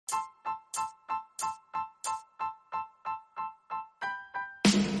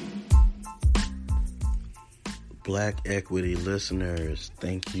Black Equity listeners,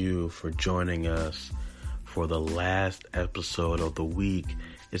 thank you for joining us for the last episode of the week.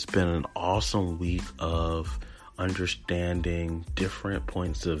 It's been an awesome week of understanding different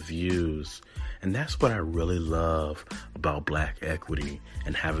points of views. And that's what I really love about Black Equity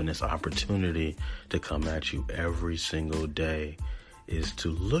and having this opportunity to come at you every single day is to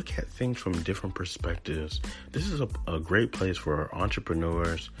look at things from different perspectives. This is a great place for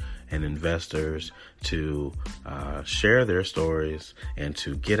entrepreneurs and investors to share their stories and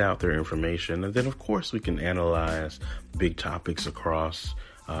to get out their information. And then, of course, we can analyze big topics across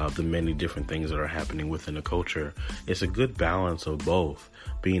the many different things that are happening within the culture. It's a good balance of both,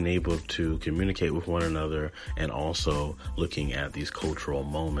 being able to communicate with one another and also looking at these cultural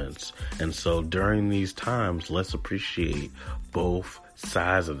moments. And so during these times, let's appreciate both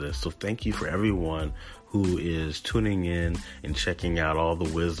sides of this. So thank you for everyone who is tuning in and checking out all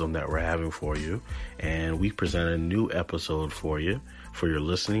the wisdom that we're having for you. And we present a new episode for you, for your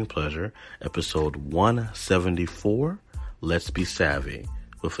listening pleasure, episode 174, Let's Be Savvy,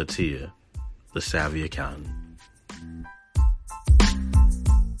 with Atia, the Savvy Accountant.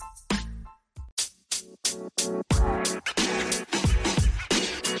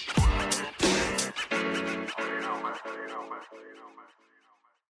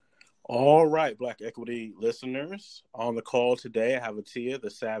 All right, Black Equity listeners, on the call today, I have Atia, the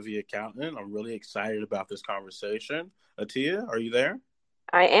Savvy Accountant. I'm really excited about this conversation. Atia, are you there?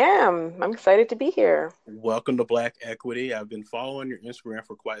 I am. I'm excited to be here. Welcome to Black Equity. I've been following your Instagram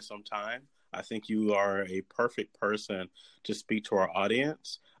for quite some time. I think you are a perfect person to speak to our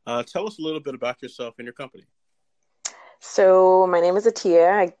audience. Tell us a little bit about yourself and your company. So my name is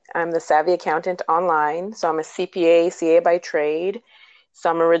Atia. I'm the Savvy Accountant online. So I'm a CPA, CA by trade. So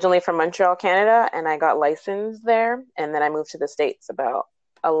I'm originally from Montreal, Canada, and I got licensed there. And then I moved to the States about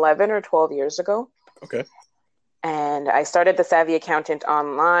 11 or 12 years ago. Okay. And I started the Savvy Accountant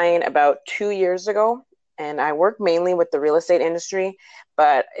online about 2 years ago. And I work mainly with the real estate industry.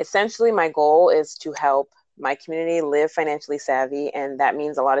 But essentially, my goal is to help my community live financially savvy. And that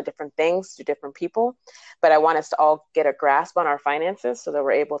means a lot of different things to different people. But I want us to all get a grasp on our finances so that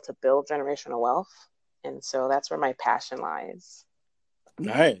we're able to build generational wealth. And so that's where my passion lies.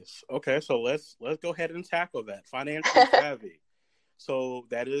 Nice. Okay, so let's go ahead and tackle that. Financially savvy. So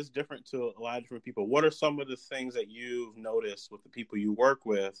that is different to a lot of different people. What are some of the things that you've noticed with the people you work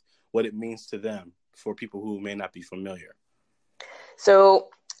with, what it means to them for people who may not be familiar? So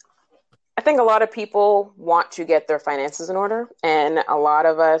I think a lot of people want to get their finances in order. And a lot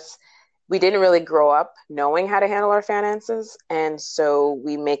of us, we didn't really grow up knowing how to handle our finances. And so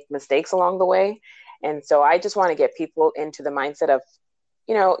we make mistakes along the way. And so I just want to get people into the mindset of,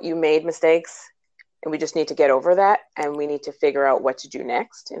 you made mistakes. And we just need to get over that, and we need to figure out what to do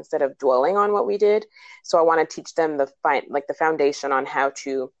next instead of dwelling on what we did. So I want to teach them the foundation on how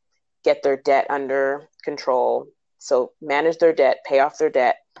to get their debt under control. So manage their debt, pay off their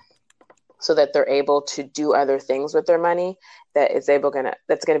debt, so that they're able to do other things with their money that's going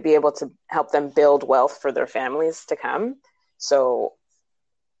to be able to help them build wealth for their families to come. So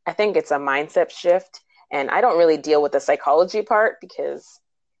I think it's a mindset shift, and I don't really deal with the psychology part because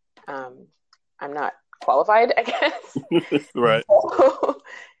I'm not qualified, I guess. Right.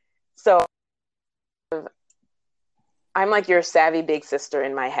 So I'm like your savvy big sister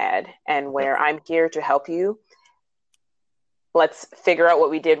in my head, and where I'm here to help you. Let's figure out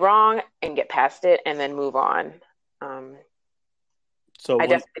what we did wrong and get past it and then move on. I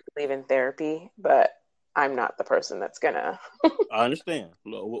definitely believe in therapy, but I'm not the person that's gonna. I understand.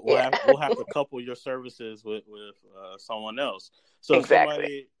 We'll have to couple your services with someone else. So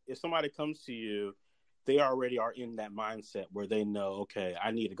exactly. if somebody comes to you, they already are in that mindset where they know, okay, I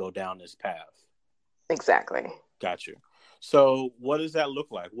need to go down this path. Exactly. Got you. So what does that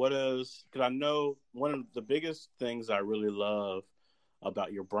look like? Because I know one of the biggest things I really love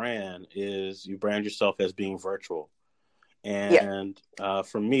about your brand is you brand yourself as being virtual. And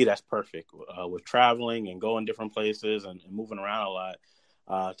for me, that's perfect with traveling and going different places and moving around a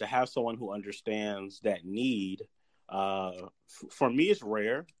lot. To have someone who understands that need, for me, it's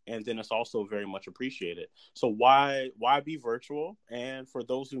rare, and then it's also very much appreciated. So why be virtual? And for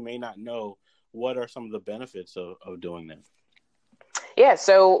those who may not know, what are some of the benefits of doing that? Yeah,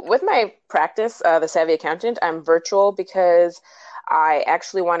 so with my practice, the Savvy Accountant, I'm virtual because I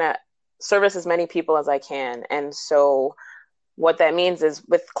actually want to service as many people as I can. And so what that means is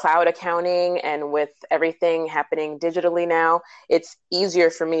with cloud accounting and with everything happening digitally now, it's easier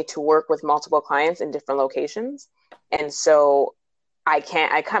for me to work with multiple clients in different locations. And so I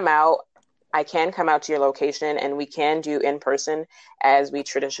come out I can come out to your location and we can do in person as we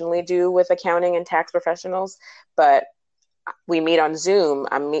traditionally do with accounting and tax professionals. But we meet on Zoom.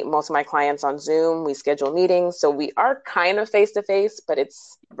 I meet most of my clients on Zoom. We schedule meetings. So we are kind of face to face, but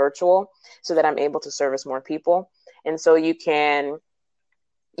it's virtual so that I'm able to service more people. And so you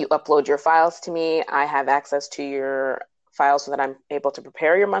upload your files to me. I have access to your files so that I'm able to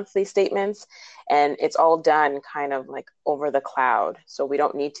prepare your monthly statements. And it's all done kind of like over the cloud. So we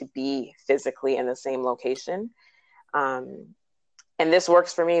don't need to be physically in the same location. And this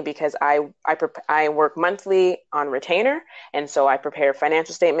works for me because I work monthly on retainer. And so I prepare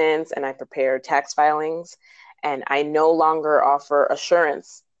financial statements and I prepare tax filings. And I no longer offer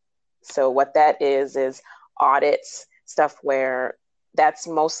assurance. So what that is audits, stuff where that's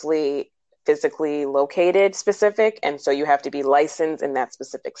mostly physically located specific. And so you have to be licensed in that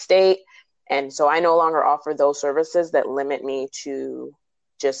specific state. And so I no longer offer those services that limit me to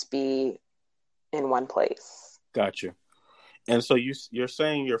just be in one place. Gotcha. And so you're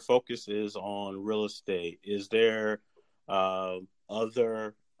saying your focus is on real estate. Is there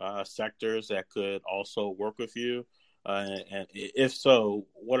other sectors that could also work with you? And if so,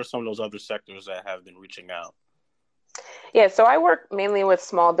 what are some of those other sectors that have been reaching out? Yeah, so I work mainly with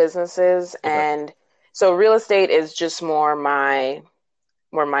small businesses, Okay. and so real estate is just more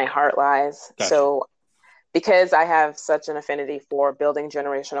where my heart lies. Gotcha. So because I have such an affinity for building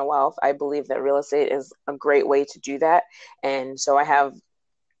generational wealth, I believe that real estate is a great way to do that. And so I have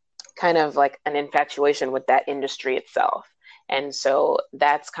kind of like an infatuation with that industry itself. And so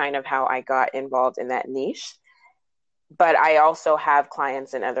that's kind of how I got involved in that niche. But I also have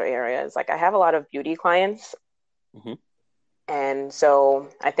clients in other areas. Like I have a lot of beauty clients. Mm-hmm. And so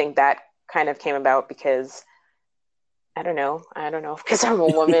I think that kind of came about because I don't know, because I'm a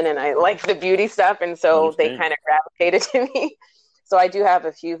woman and I like the beauty stuff. And so they kind of gravitated to me. So I do have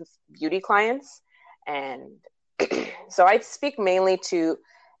a few beauty clients. And so I speak mainly to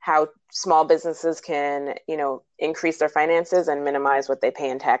how small businesses can, increase their finances and minimize what they pay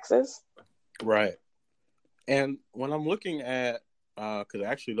in taxes. Right. And when I'm looking at, because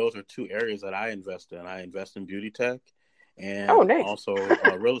actually those are two areas that I invest in. I invest in beauty tech and nice. also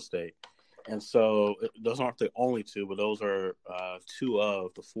real estate. And so those aren't the only two, but those are two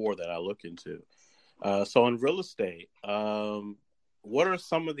of the four that I look into. So in real estate, what are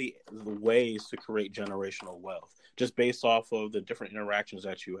some of the ways to create generational wealth, just based off of the different interactions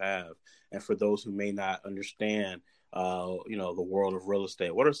that you have? And for those who may not understand, the world of real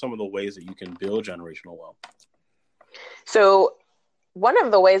estate, what are some of the ways that you can build generational wealth? So one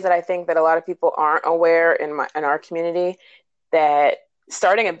of the ways that I think that a lot of people aren't aware in our community, that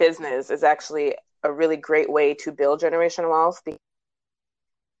starting a business is actually a really great way to build generational wealth,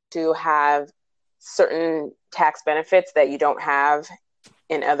 to have certain tax benefits that you don't have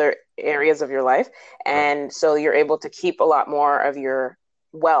in other areas of your life. And so you're able to keep a lot more of your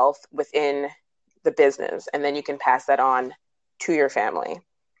wealth within the business, and then you can pass that on to your family.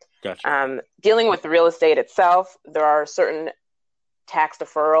 Gotcha. Dealing with the real estate itself, there are certain tax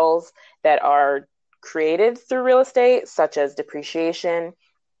deferrals that are created through real estate, such as depreciation,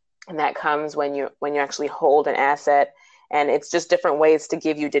 and that comes when you actually hold an asset. And it's just different ways to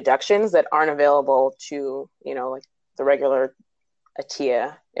give you deductions that aren't available to, like the regular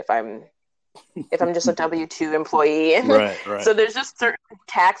ATIA, if I'm just a W-2 employee. Right. So there's just certain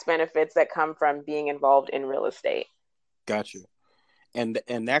tax benefits that come from being involved in real estate. Gotcha. And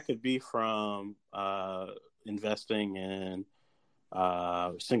that could be from investing in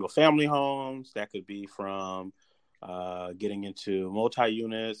single family homes. That could be from getting into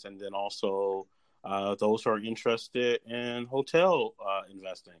multi-units, and then also those who are interested in hotel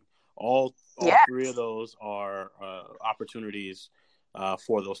investing. All Yes. three of those are opportunities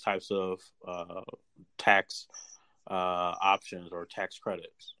for those types of tax options or tax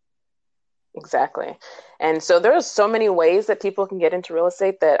credits. Exactly. And so there's so many ways that people can get into real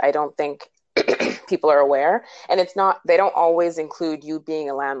estate that I don't think people are aware. And they don't always include you being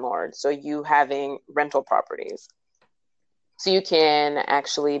a landlord. So you having rental properties. So you can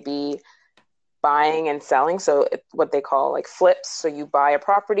actually be buying and selling. So what they call like flips. So you buy a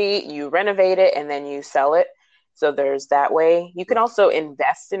property, you renovate it, and then you sell it. So there's that way. You can also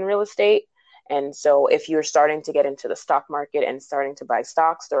invest in real estate. And so if you're starting to get into the stock market and starting to buy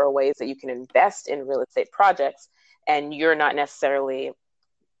stocks, there are ways that you can invest in real estate projects, and you're not necessarily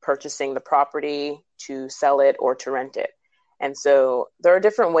purchasing the property to sell it or to rent it. And so there are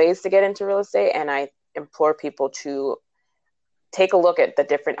different ways to get into real estate. And I implore people to take a look at the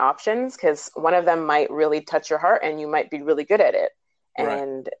different options, because one of them might really touch your heart and you might be really good at it.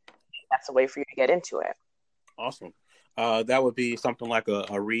 And that's a way for you to get into it. Awesome. That would be something like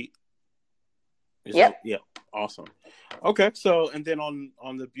a REIT. Is that, Yep. yeah, awesome. Okay, so and then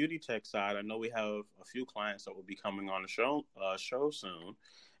on the beauty tech side, I know we have a few clients that will be coming on the show soon,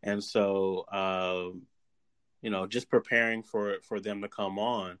 and so just preparing for them to come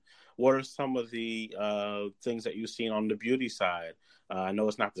on. What are some of the things that you've seen on the beauty side? I know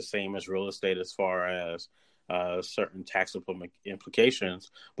it's not the same as real estate as far as certain tax implications,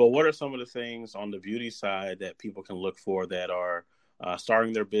 but what are some of the things on the beauty side that people can look for that are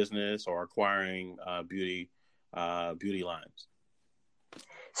starting their business or acquiring beauty lines?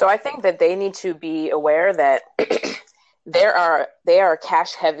 So I think that they need to be aware that they are a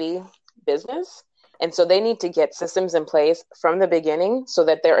cash heavy business. And so they need to get systems in place from the beginning so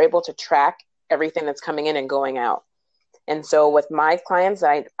that they're able to track everything that's coming in and going out. And so with my clients,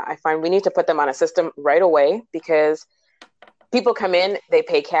 I find we need to put them on a system right away because people come in, they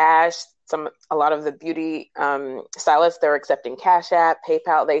pay cash. A lot of the beauty stylists, they're accepting Cash App,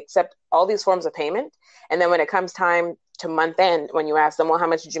 PayPal. They accept all these forms of payment. And then when it comes time to month end, when you ask them, well, how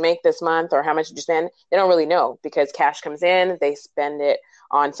much did you make this month or how much did you spend? They don't really know because cash comes in, they spend it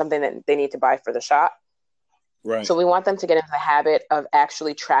on something that they need to buy for the shop. Right. So we want them to get into the habit of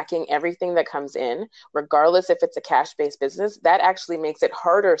actually tracking everything that comes in, regardless if it's a cash-based business. That actually makes it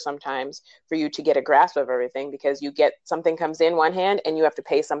harder sometimes for you to get a grasp of everything because you get something comes in one hand and you have to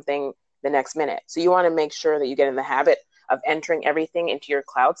pay something the next minute. So you want to make sure that you get in the habit of entering everything into your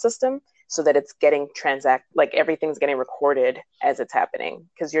cloud system so that it's getting like everything's getting recorded as it's happening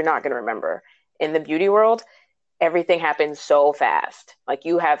because you're not going to remember. In the beauty world, everything happens so fast. Like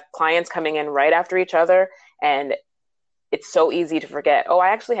you have clients coming in right after each other and it's so easy to forget. Oh, I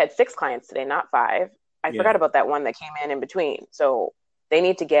actually had 6 clients today, not 5. I forgot about that one that came in between. So they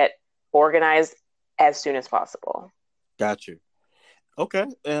need to get organized as soon as possible. Got you. Okay.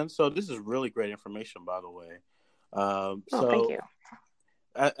 And so this is really great information, by the way. Thank you.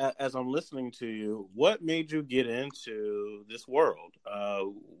 As I'm listening to you, what made you get into this world?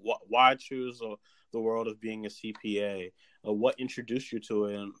 Why choose the world of being a CPA? What introduced you to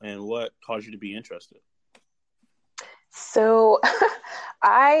it, and what caused you to be interested? So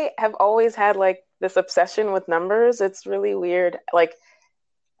I have always had like this obsession with numbers. It's really weird. Like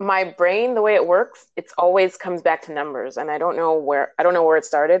my brain, the way it works, it's always comes back to numbers, and I don't know where it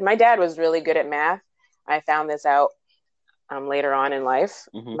started. My dad was really good at math. I found this out later on in life.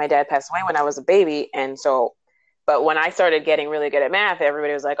 Mm-hmm. My dad passed away when I was a baby. But when I started getting really good at math,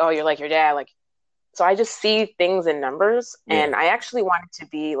 everybody was like, oh, you're like your dad. Like, so I just see things in numbers and I actually wanted to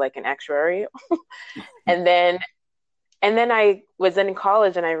be like an actuary. and then I was in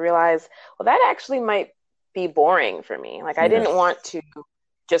college and I realized, well, that actually might be boring for me. Like I didn't want to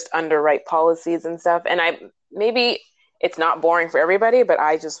just underwrite policies and stuff. And maybe it's not boring for everybody, but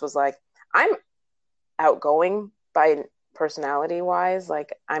I just was like, I'm outgoing by personality wise.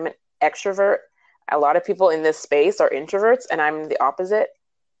 Like I'm an extrovert. A lot of people in this space are introverts and I'm the opposite.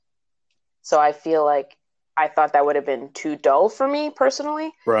 So I feel like I thought that would have been too dull for me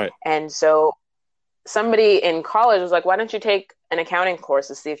personally. Right. And so somebody in college was like, why don't you take an accounting course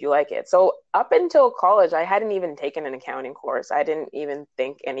to see if you like it? So up until college, I hadn't even taken an accounting course. I didn't even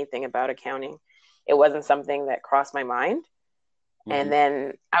think anything about accounting. It wasn't something that crossed my mind. Mm-hmm. And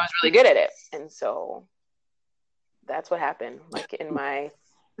then I was really good at it. And so that's what happened. Like in my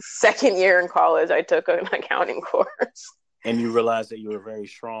second year in college, I took an accounting course. And you realized that you were very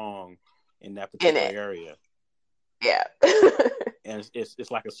strong in that particular area. Yeah. And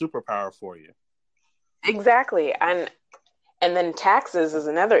it's like a superpower for you. Exactly. And then taxes is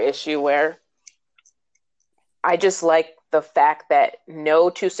another issue where I just like the fact that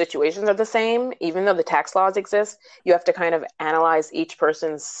no two situations are the same. Even though the tax laws exist, you have to kind of analyze each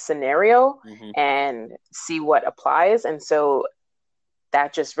person's scenario and see what applies. And so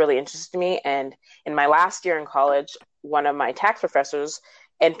that just really interested me. And in my last year in college, one of my tax professors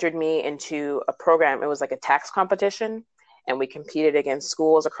entered me into a program. It was like a tax competition, and we competed against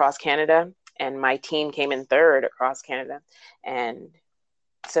schools across Canada. And my team came in third across Canada. And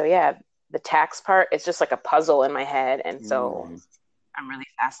so, yeah, the tax part, it's just like a puzzle in my head. And so I'm really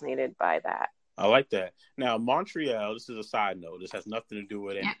fascinated by that. I like that. Now, Montreal, this is a side note. This has nothing to do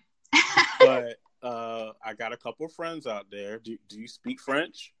with it. But I got a couple of friends out there. Do you speak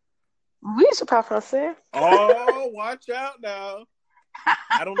French? Oui, je parle français. Oh, watch out now.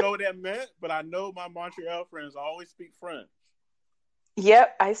 I don't know what that meant, but I know my Montreal friends always speak French.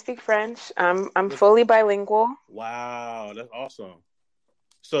 Yep, I speak French. I'm fully bilingual. Wow, that's awesome.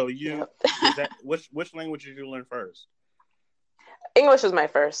 So which language did you learn first? English was my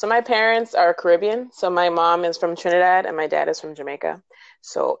first. So my parents are Caribbean. So my mom is from Trinidad and my dad is from Jamaica.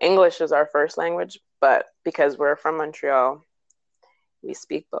 So English is our first language, but because we're from Montreal, we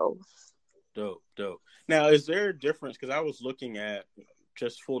speak both. Dope. Now, is there a difference? Because I was looking at,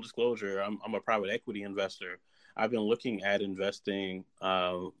 just full disclosure, I'm a private equity investor. I've been looking at investing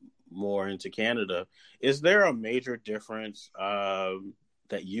more into Canada. Is there a major difference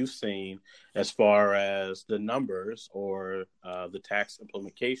that you've seen as far as the numbers or the tax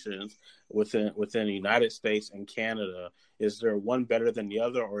implications within the United States and Canada? Is there one better than the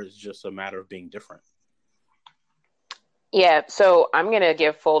other, or is it just a matter of being different? Yeah, so I'm going to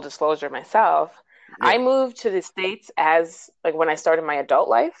give full disclosure myself. Yeah. I moved to the States as like when I started my adult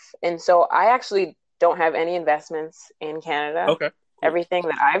life. And so I actually don't have any investments in Canada. Okay. Cool. Everything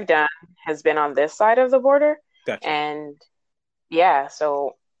that I've done has been on this side of the border. Gotcha. And yeah,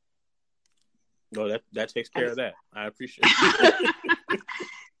 so no, that takes care of that. I appreciate it.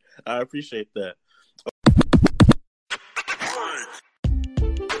 I appreciate that.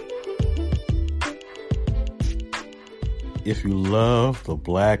 If you love the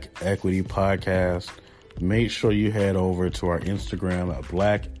Black Equity Podcast, make sure you head over to our Instagram at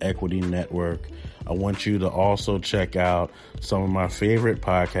Black Equity Network. I want you to also check out some of my favorite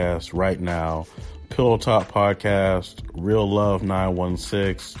podcasts right now. Pillow Talk Podcast, Real Love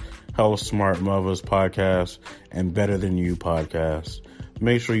 916, Hella Smart Mothers Podcast, and Better Than You Podcast.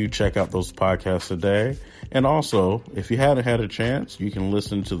 Make sure you check out those podcasts today. And also, if you hadn't had a chance, you can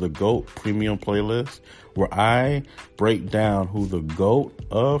listen to the GOAT Premium Playlist, where I break down who the GOAT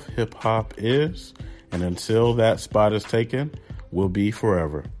of hip hop is. And until that spot is taken, will be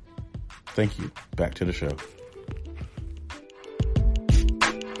forever. Thank you. Back to the show.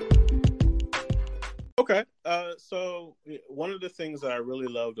 Okay. So one of the things that I really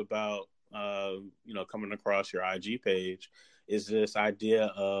loved about, coming across your IG page is this idea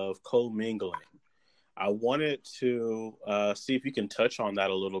of co-mingling. I wanted to see if you can touch on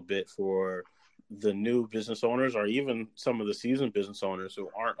that a little bit for the new business owners, or even some of the seasoned business owners who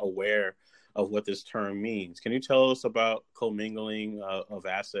aren't aware of what this term means. Can you tell us about commingling of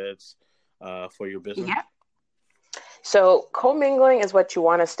assets for your business? Yeah. So commingling is what you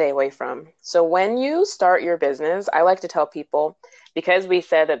want to stay away from. So when you start your business, I like to tell people, because we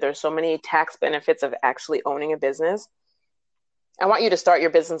said that there's so many tax benefits of actually owning a business, I want you to start your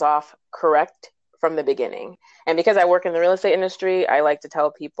business off correct from the beginning. And because I work in the real estate industry, I like to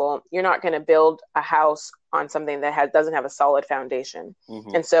tell people, you're not going to build a house on something that doesn't have a solid foundation.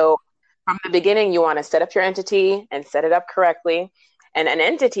 Mm-hmm. And so from the beginning, you want to set up your entity and set it up correctly. And an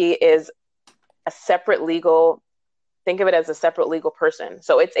entity is a separate legal, think of it as a separate legal person.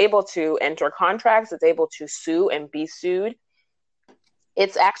 So it's able to enter contracts, it's able to sue and be sued.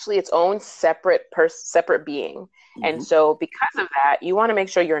 It's actually its own separate being. Mm-hmm. And so because of that, you want to make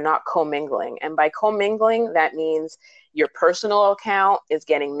sure you're not commingling. And by commingling, that means your personal account is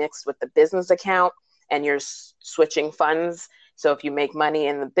getting mixed with the business account, and you're switching funds. So if you make money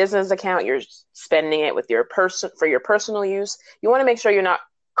in the business account, you're spending it with for your personal use. You want to make sure you're not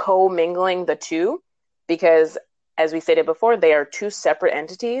commingling the two, because as we stated before, they are two separate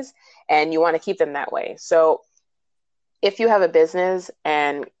entities, and you want to keep them that way. So if you have a business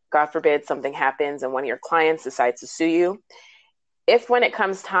and God forbid something happens and one of your clients decides to sue you, if when it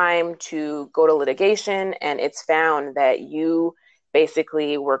comes time to go to litigation and it's found that you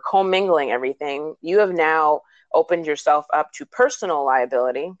basically were commingling everything, you have now opened yourself up to personal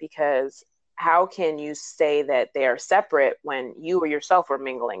liability, because how can you say that they are separate when you or yourself were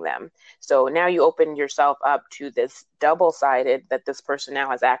mingling them? So now you opened yourself up to this double-sided that this person now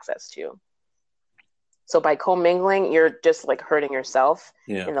has access to. So by commingling, you're just like hurting yourself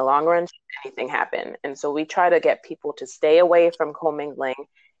in the long run should anything happen. And so we try to get people to stay away from commingling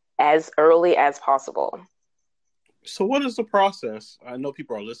as early as possible. So what is the process? I know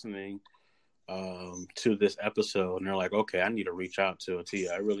people are listening to this episode and they're like, okay, I need to reach out to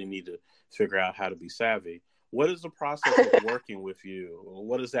Atia. I really need to figure out how to be savvy. What is the process of working with you?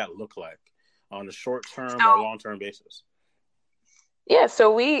 What does that look like on a short-term or long-term basis? Yeah,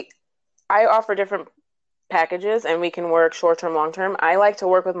 so I offer different packages, and we can work short-term, long-term. I like to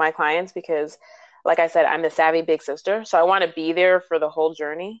work with my clients because, like I said, I'm the savvy big sister. So I want to be there for the whole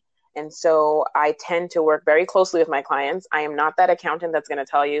journey. And so I tend to work very closely with my clients. I am not that accountant that's going to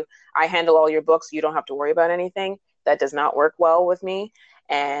tell you, I handle all your books, you don't have to worry about anything. That does not work well with me.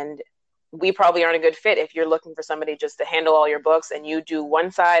 And we probably aren't a good fit if you're looking for somebody just to handle all your books and you do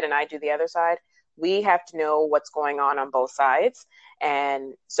one side and I do the other side. We have to know what's going on both sides.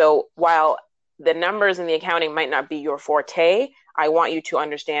 And so while the numbers in the accounting might not be your forte, I want you to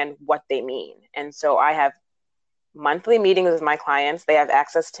understand what they mean. And so I have monthly meetings with my clients. They have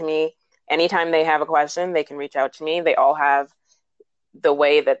access to me. Anytime they have a question, they can reach out to me. They all have the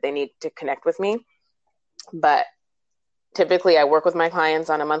way that they need to connect with me. But typically I work with my clients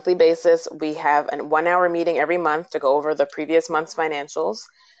on a monthly basis. We have a 1 hour meeting every month to go over the previous month's financials,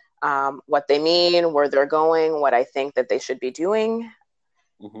 what they mean, where they're going, what I think that they should be doing,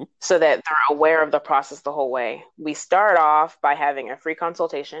 so that they're aware of the process the whole way. We start off by having a free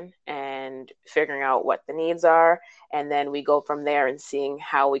consultation and figuring out what the needs are, and then we go from there and seeing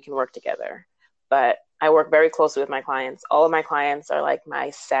how we can work together. But I work very closely with my clients. All of my clients are like my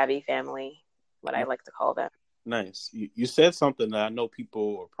savvy family, what I like to call them. Nice. You said something that I know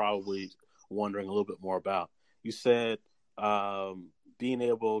people are probably wondering a little bit more about. You said being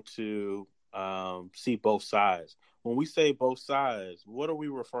able to see both sides. When we say both sides, what are we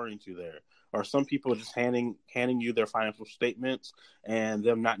referring to there? Are some people just handing you their financial statements and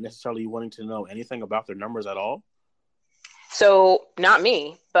them not necessarily wanting to know anything about their numbers at all? So not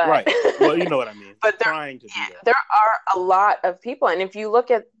me, but right. Well, you know what I mean. But trying to do that. There are a lot of people, and if you look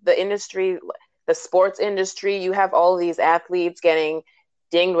at the industry, the sports industry, you have all of these athletes getting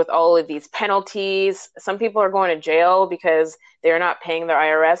dinged with all of these penalties. Some people are going to jail because they're not paying their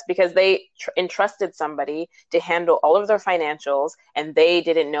IRS because they entrusted somebody to handle all of their financials and they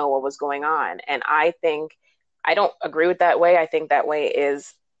didn't know what was going on. And I don't agree with that way. I think that way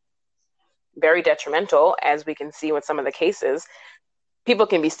is very detrimental, as we can see with some of the cases. People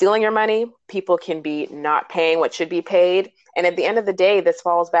can be stealing your money. People can be not paying what should be paid. And at the end of the day, this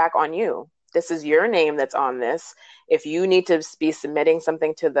falls back on you. This is your name that's on this. If you need to be submitting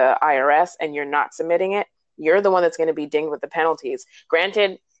something to the IRS and you're not submitting it, you're the one that's going to be dinged with the penalties.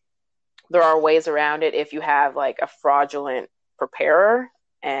 Granted, there are ways around it if you have like a fraudulent preparer,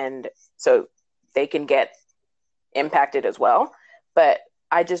 and so they can get impacted as well. But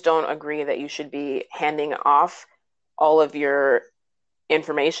I just don't agree that you should be handing off all of your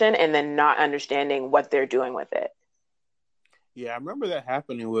information and then not understanding what they're doing with it. Yeah, I remember that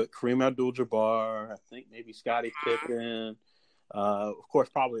happening with Kareem Abdul-Jabbar. I think maybe Scottie Pippen. Of course,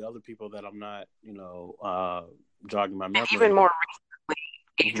 probably other people that I'm not, jogging my memory. Even more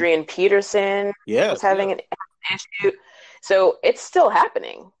recently, Adrian Peterson was having an issue. So it's still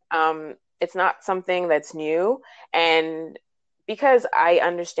happening. It's not something that's new. And because I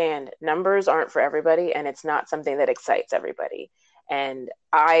understand numbers aren't for everybody, and it's not something that excites everybody. And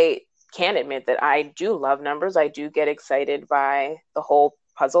I can admit that I do love numbers. I do get excited by the whole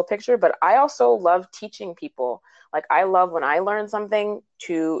puzzle picture, but I also love teaching people. Like, I love when I learn something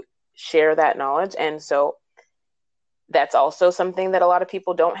to share that knowledge. And so that's also something that a lot of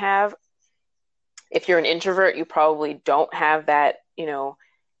people don't have. If you're an introvert, you probably don't have that,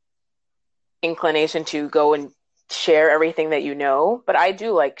 inclination to go and share everything that you know. But I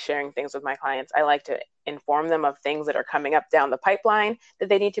do like sharing things with my clients. I like to inform them of things that are coming up down the pipeline that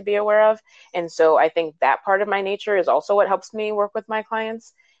they need to be aware of. And so I think that part of my nature is also what helps me work with my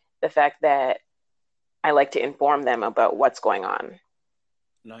clients. The fact that I like to inform them about what's going on.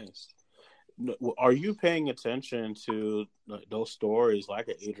 Nice. Are you paying attention to those stories like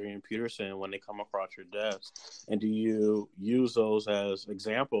Adrian Peterson when they come across your desk? And do you use those as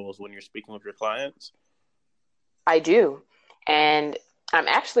examples when you're speaking with your clients? I do. And I'm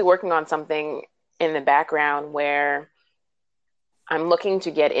actually working on something in the background where I'm looking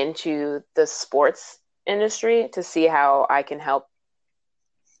to get into the sports industry to see how I can help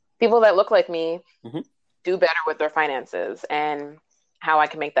people that look like me do better with their finances and how I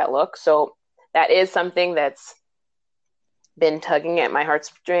can make that look. So that is something that's been tugging at my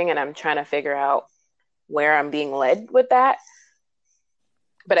heartstring, and I'm trying to figure out where I'm being led with that.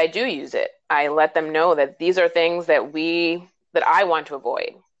 But I do use it. I let them know that these are things that I want to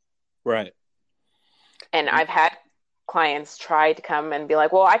avoid. Right. And I've had clients try to come and be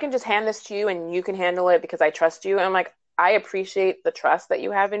like, well, I can just hand this to you and you can handle it because I trust you. And I'm like, I appreciate the trust that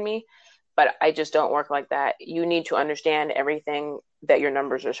you have in me, but I just don't work like that. You need to understand everything that your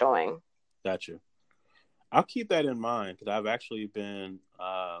numbers are showing. Got you. I'll keep that in mind because I've actually been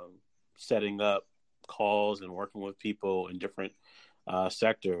setting up calls and working with people in different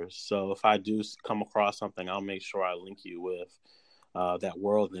sectors. So if I do come across something, I'll make sure I link you with that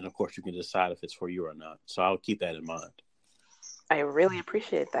world. And then, of course, you can decide if it's for you or not. So I'll keep that in mind. I really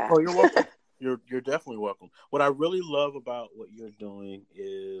appreciate that. Oh, you're welcome. You're definitely welcome. What I really love about what you're doing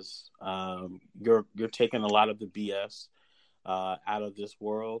is you're taking a lot of the BS out of this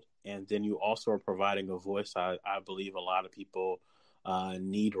world, and then you also are providing a voice I believe a lot of people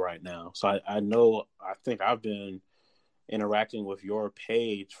need right now. So I think I've been interacting with your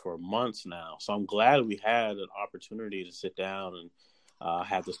page for months now. So I'm glad we had an opportunity to sit down and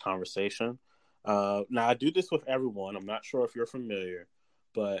have this conversation. Now, I do this with everyone. I'm not sure if you're familiar,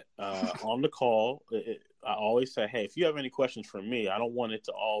 but on the call, I always say, hey, if you have any questions for me, I don't want it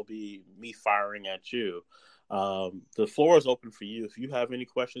to all be me firing at you. The floor is open for you. If you have any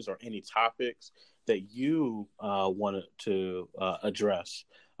questions or any topics that you wanted to address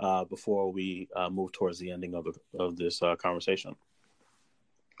before we move towards the ending of this conversation.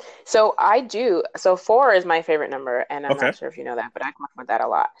 So I do. So 4 is my favorite number, and I'm Okay. not sure if you know that, but I come up with that a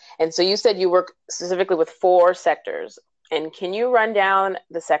lot. And so you said you work specifically with 4 sectors. And can you run down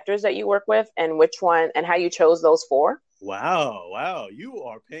the sectors that you work with and which one and how you chose those 4? Wow, you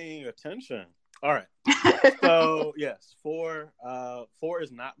are paying attention. All right. So yes, four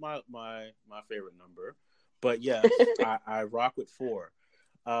is not my favorite number, but yes, I rock with 4.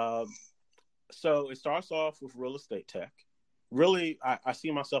 Um, so it starts off with real estate tech. Really, I see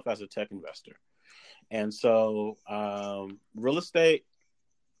myself as a tech investor, and so real estate,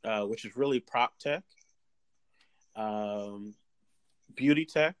 which is really prop tech, beauty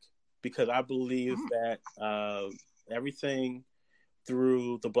tech, because I believe that everything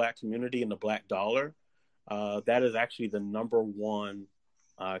through the Black community and the Black dollar, that is actually the number one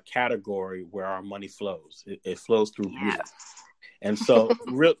category where our money flows. It flows through beauty. Yes. And so,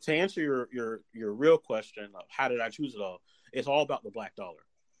 to answer your real question of how did I choose it all, it's all about the Black dollar.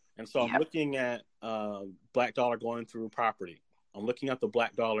 And so I'm looking at Black dollar going through property. I'm looking at the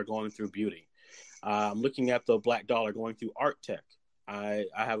Black dollar going through beauty. I'm looking at the Black dollar going through art tech. I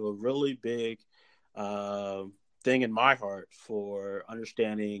have a really big thing in my heart for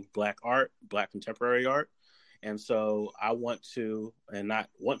understanding Black art, Black contemporary art. And so I want to, and not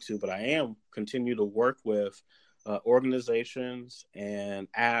want to, but I am continue to work with organizations and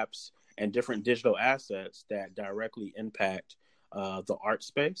apps and different digital assets that directly impact the art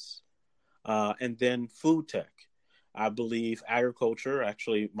space. And then food tech. I believe agriculture,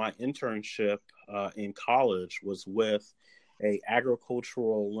 actually my internship in college was with a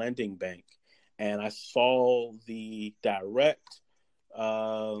agricultural lending bank. And I saw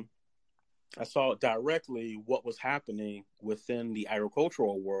I saw directly what was happening within the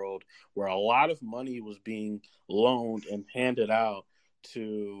agricultural world, where a lot of money was being loaned and handed out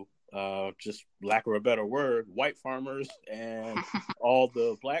to, just lack of a better word, white farmers, and all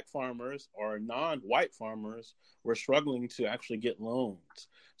the Black farmers or non-white farmers were struggling to actually get loans.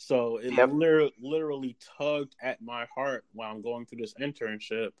 So it literally tugged at my heart while I'm going through this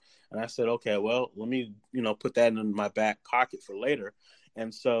internship. And I said, okay, well, let me, put that in my back pocket for later.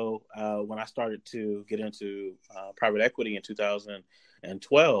 And so when I started to get into private equity in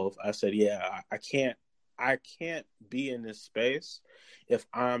 2012, I said, yeah, I can't be in this space if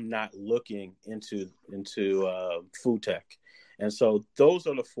I'm not looking into food tech. And so those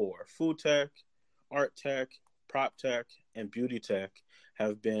are the 4: food tech, art tech, prop tech, and beauty tech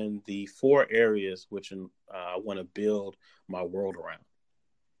have been the 4 areas which I want to build my world around.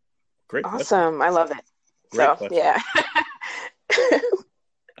 Great Awesome. question. I love it. Great question. Yeah.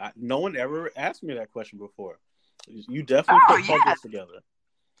 No one ever asked me that question before. You definitely put puzzles together.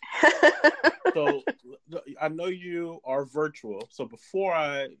 So I know you are virtual. So before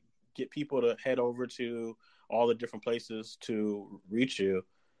I get people to head over to all the different places to reach you,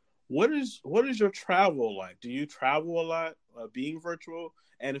 what is your travel like? Do you travel a lot being virtual?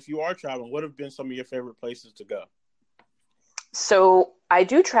 And if you are traveling, what have been some of your favorite places to go? So I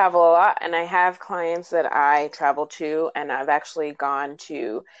do travel a lot, and I have clients that I travel to, and I've actually gone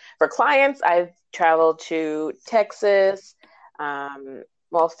to, for clients, I've traveled to Texas.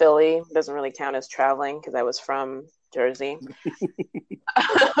 Well, Philly doesn't really count as traveling because I was from Jersey.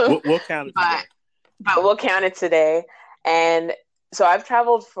 We'll count it today. But we'll count it today. And so I've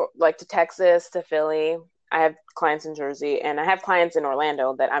traveled to Texas, to Philly. I have clients in Jersey, and I have clients in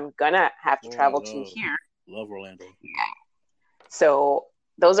Orlando that I'm gonna have to travel to here. Love Orlando. Yeah. So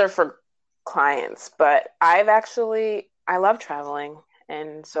those are for clients, but I love traveling.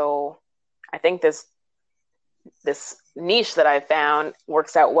 And so I think this niche that I found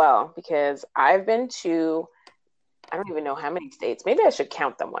works out well because I've been to, I don't even know how many states. Maybe I should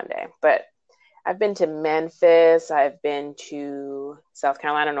count them one day, but I've been to Memphis. I've been to South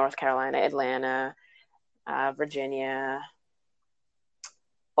Carolina, North Carolina, Atlanta, Virginia,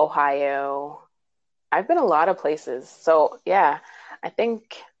 Ohio. I've been a lot of places. So yeah, I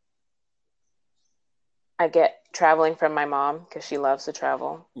think I get traveling from my mom because she loves to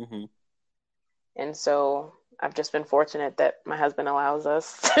travel. Mm-hmm. And so I've just been fortunate that my husband allows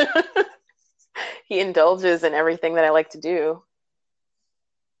us. He indulges in everything that I like to do.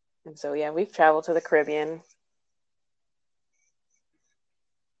 And so, yeah, we've traveled to the Caribbean.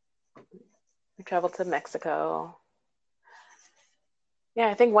 We traveled to Mexico. Yeah,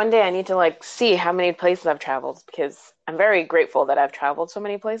 I think one day I need to see how many places I've traveled because I'm very grateful that I've traveled so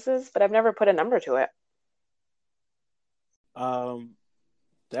many places, but I've never put a number to it.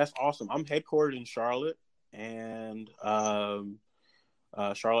 That's awesome. I'm headquartered in Charlotte. and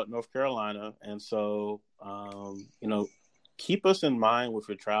Charlotte, North Carolina. And so, keep us in mind with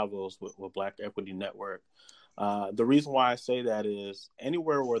your travels with Black Equity Network. The reason why I say that is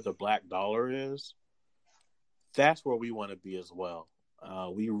anywhere where the Black dollar is, that's where we want to be as well.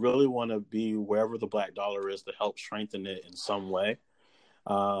 We really want to be wherever the Black dollar is to help strengthen it in some way.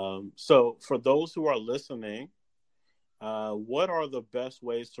 So for those who are listening, what are the best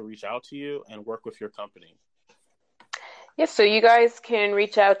ways to reach out to you and work with your company? Yes, so you guys can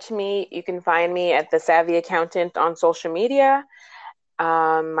reach out to me. You can find me at The Savvy Accountant on social media.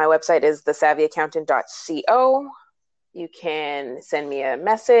 My website is thesavvyaccountant.co. You can send me a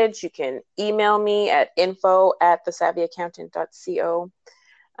message. You can email me at info@thesavvyaccountant.co.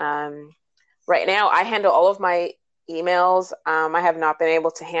 Right now, I handle all of my emails. I have not been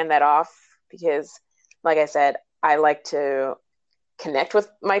able to hand that off because, like I said, I like to connect with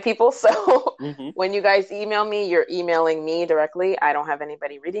my people. So when you guys email me, you're emailing me directly. I don't have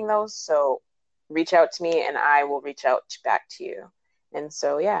anybody reading those. So reach out to me and I will reach out back to you. And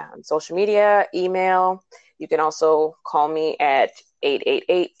so, yeah, on social media, email. You can also call me at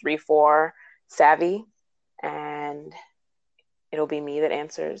 888-34-SAVVY, and it'll be me that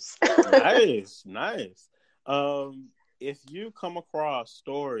answers. Nice. If you come across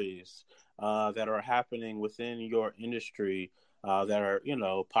stories that are happening within your industry that are,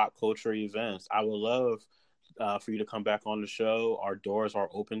 pop culture events, I would love for you to come back on the show. Our doors are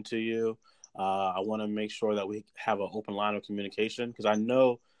open to you. I want to make sure that we have an open line of communication because I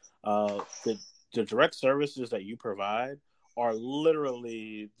know the direct services that you provide are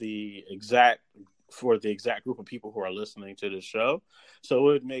literally the exact group of people who are listening to the show. So it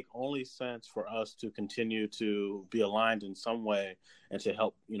would make only sense for us to continue to be aligned in some way and to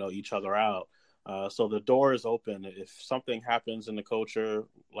help, each other out. So the door is open. If something happens in the culture,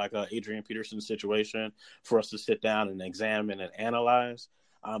 like Adrian Peterson's situation, for us to sit down and examine and analyze,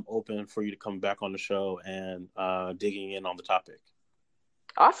 I'm open for you to come back on the show and digging in on the topic.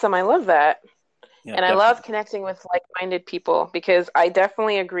 Awesome. I love that. Yeah, and definitely. I love connecting with like-minded people because I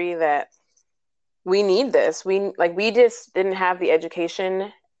definitely agree that we need this. We just didn't have the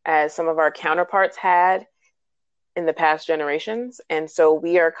education as some of our counterparts had in the past generations. And so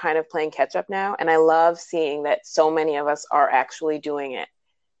we are kind of playing catch up now. And I love seeing that so many of us are actually doing it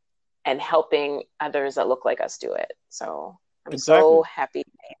and helping others that look like us do it. So I'm so happy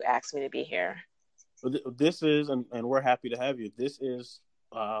that you asked me to be here. This is, and we're happy to have you. This is,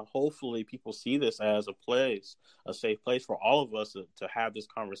 hopefully people see this as a safe place for all of us to have this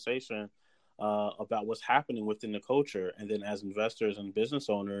conversation about what's happening within the culture. And then as investors and business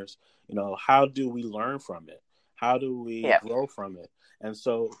owners, how do we learn from it? How do we grow from it? And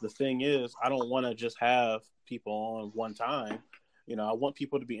so the thing is, I don't want to just have people on one time. I want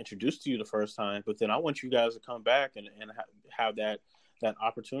people to be introduced to you the first time, but then I want you guys to come back and have that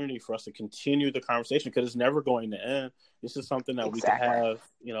opportunity for us to continue the conversation because it's never going to end. This is something that we can have,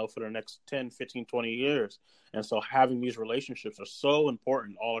 for the next 10, 15, 20 years. And so having these relationships are so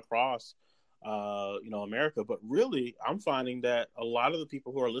important all across, America. But really, I'm finding that a lot of the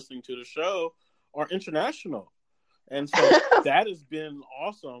people who are listening to the show are international. And so that has been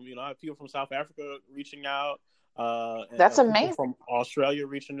awesome. I have people from South Africa reaching out. That's amazing. From Australia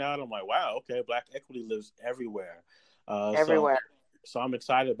reaching out. I'm like, wow, okay, Black equity lives everywhere. Everywhere. So I'm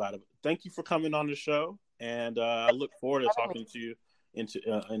excited about it. Thank you for coming on the show, and I look forward to talking to you in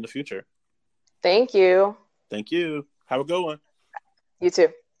the future. Thank you. Thank you. Have a good one. You too.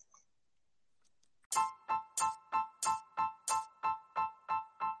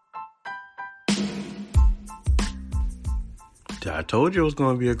 I told you it was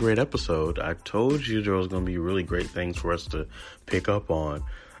going to be a great episode. I told you there was going to be really great things for us to pick up on.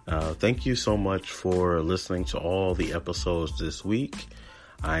 Thank you so much for listening to all the episodes this week.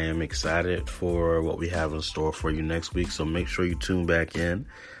 I am excited for what we have in store for you next week. So make sure you tune back in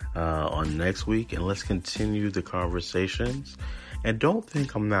on next week and let's continue the conversations. And don't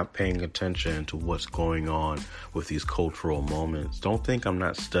think I'm not paying attention to what's going on with these cultural moments. Don't think I'm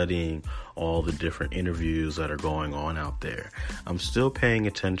not studying all the different interviews that are going on out there. I'm still paying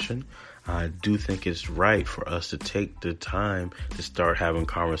attention. I do think it's right for us to take the time to start having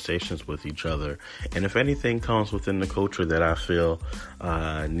conversations with each other. And if anything comes within the culture that I feel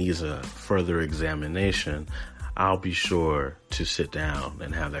needs a further examination, I'll be sure to sit down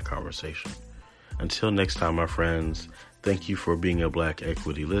and have that conversation. Until next time, my friends, thank you for being a Black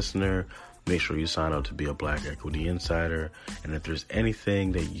Equity listener. Make sure you sign up to be a Black Equity Insider. And if there's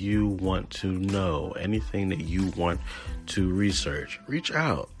anything that you want to know, anything that you want to research, reach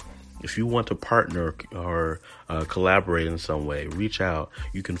out. If you want to partner or collaborate in some way, reach out.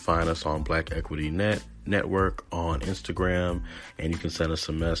 You can find us on Black Equity Network on Instagram, and you can send us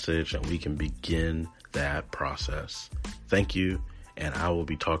a message and we can begin that process. Thank you, and I will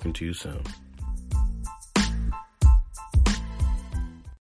be talking to you soon.